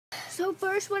So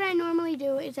first what I normally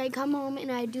do is I come home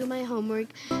and I do my homework.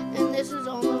 And this is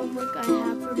all the homework I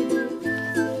have for today.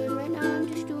 And right now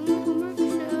I'm just doing my homework.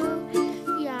 So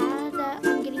yeah,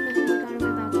 I'm getting my homework out of my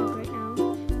backpack right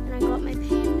now. And I got my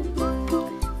pen.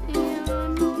 And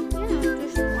yeah,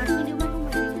 just watch me do my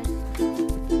homework, I guess.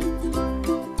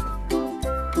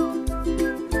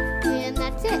 And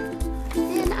that's it.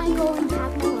 Then I go and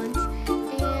pack my lunch.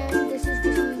 And this is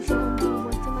just me showing you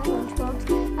what's in my lunchbox.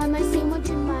 I have my sandwich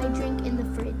and my drink in the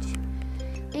fridge.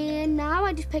 And now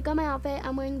I just pick out my outfit.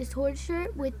 I'm wearing this horse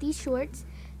shirt with these shorts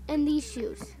and these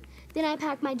shoes. Then I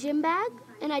pack my gym bag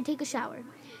and I take a shower.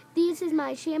 This is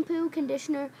my shampoo,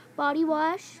 conditioner, body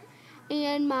wash,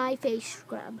 and my face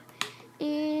scrub.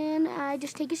 And I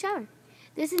just take a shower.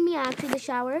 This is me after the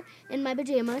shower in my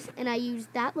pajamas, and I use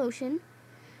that lotion.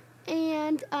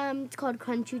 And it's called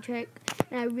Crunchy Trick,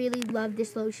 and I really love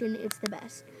this lotion. It's the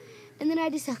best. And then I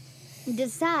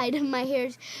decide my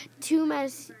hair's too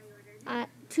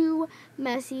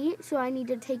messy, so I need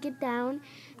to take it down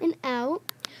and out.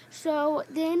 So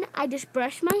then I just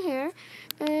brush my hair,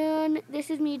 and this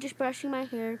is me just brushing my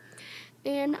hair.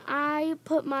 And I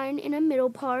put mine in a middle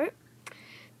part.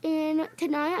 And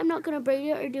tonight I'm not going to braid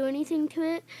it or do anything to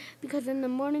it, because in the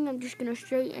morning I'm just going to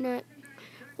straighten it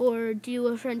or do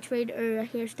a French braid or a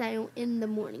hairstyle in the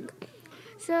morning.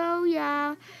 So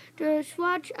yeah, just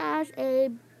watch as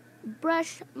I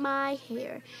brush my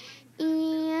hair.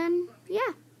 And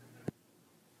yeah.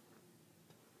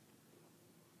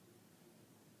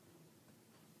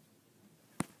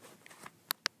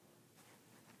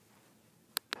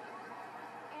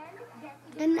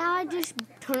 And now I just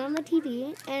turn on the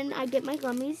TV and I get my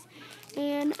gummies.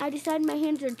 And I decide my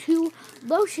hands are too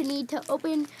lotiony to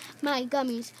open my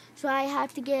gummies. So I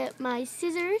have to get my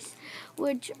scissors,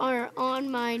 which are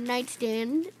on my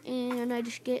nightstand. And I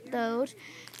just get those.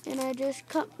 And I just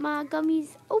cut my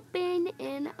gummies open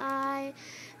and I'm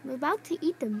about to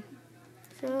eat them.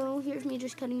 So here's me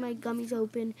just cutting my gummies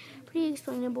open. Pretty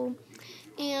explainable.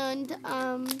 And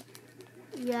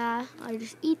yeah, I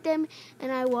just eat them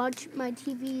and I watch my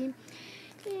TV.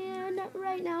 And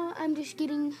right now I'm just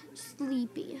getting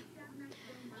sleepy.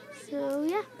 So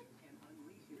yeah.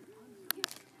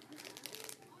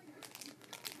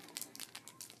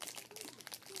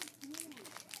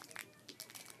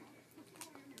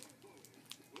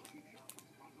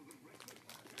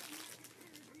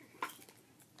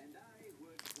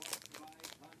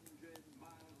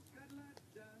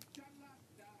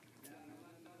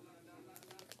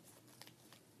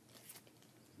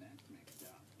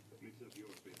 Mix up your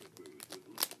favorite foods with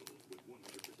Lunchables with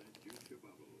 100% juice to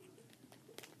bubbles.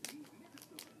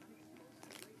 Minnesota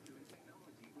breakthrough in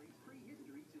technology brings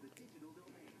prehistory to the digital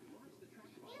domain. Launch the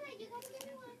trackball and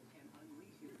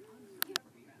unleash your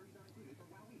unsurpassed personality for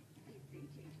Wow Week. It's Day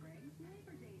Change Greg's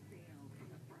Labor Day sale for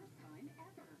the first time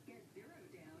ever. Get $0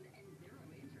 down and 0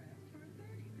 interest for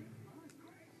 36 months.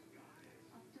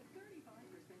 Up to 35%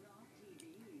 off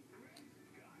TVs.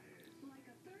 Like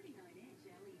a 39-inch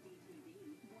LED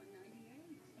TV,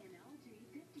 $198, and LG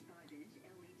 55-inch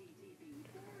LED TV,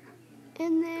 $498.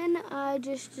 And then I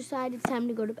just decide it's time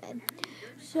to go to bed.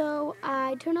 So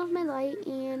I turn off my light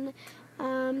and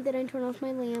then I turn off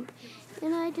my lamp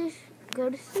and I just go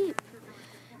to sleep.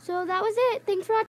 So that was it. Thanks for watching.